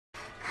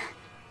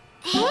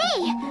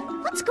Hey,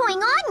 what's going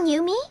on,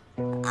 Yumi?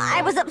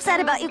 I was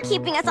upset about you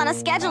keeping us on a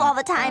schedule all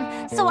the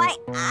time, so I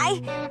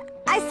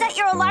set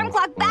your alarm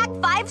clock back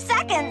 5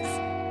 seconds.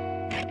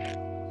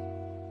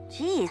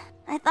 Gee,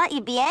 I thought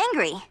you'd be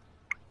angry.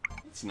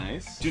 That's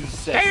nice. Do the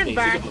Stand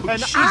back, and I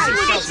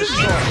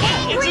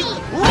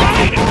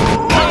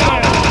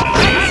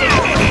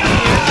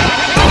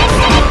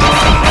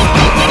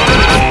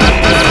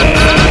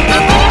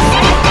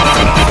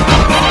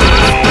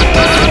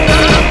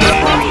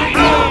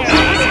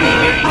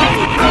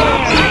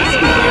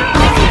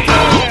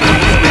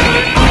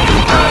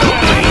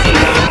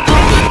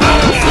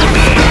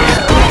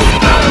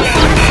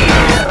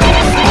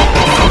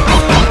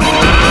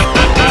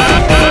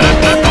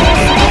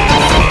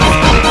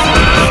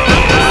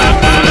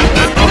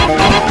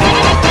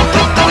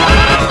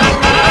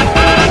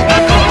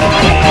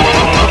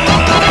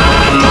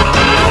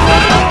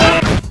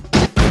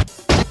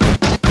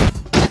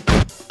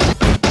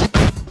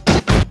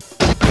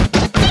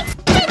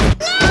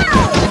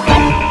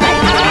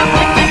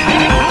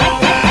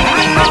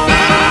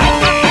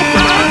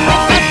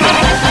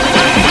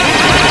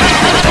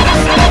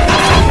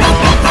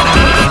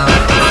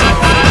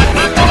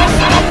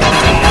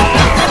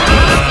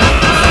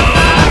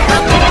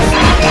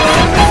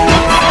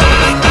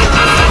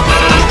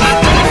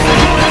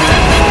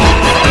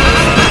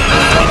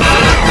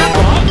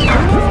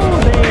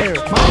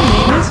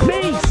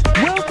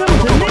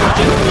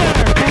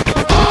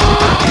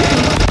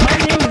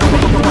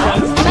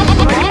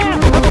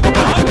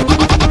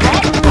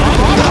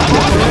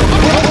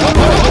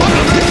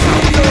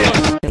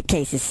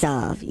Case is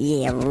solved.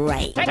 Yeah,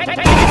 right.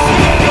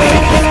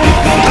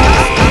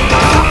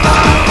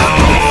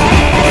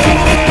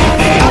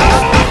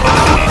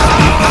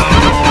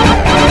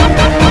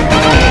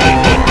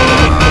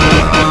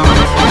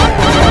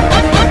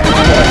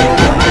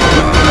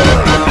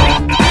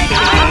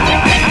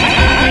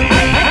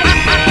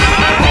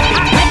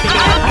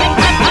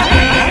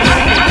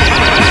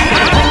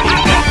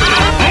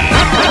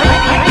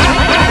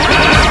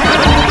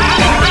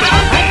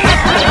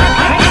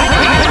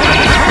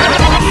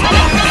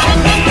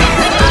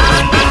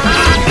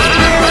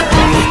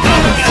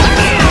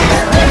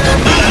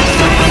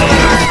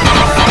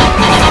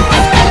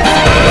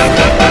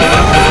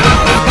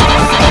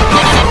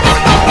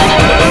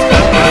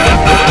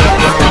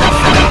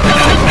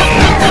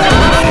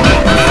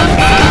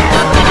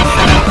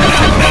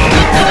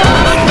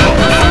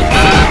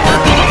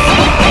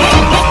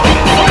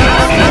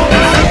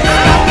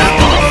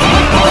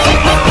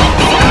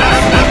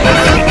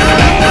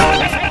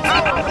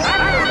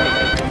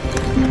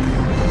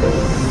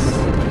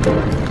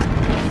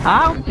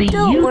 I'll see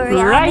you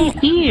right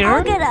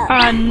here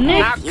on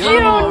Nick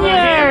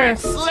Jr.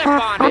 Slip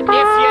on it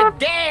if you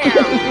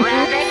dare,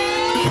 rabbit!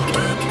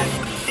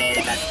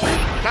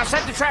 Now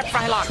set the trap,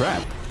 Frylock.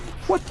 Trap?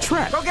 What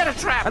trap? Go get a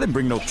trap. I didn't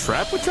bring no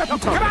trap. What trap you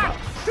talking Come on!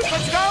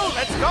 about?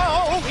 Let's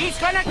go! He's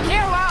gonna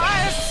kill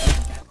us!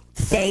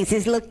 Things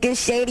is looking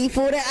shady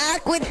for the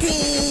Aqua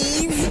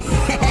Teens.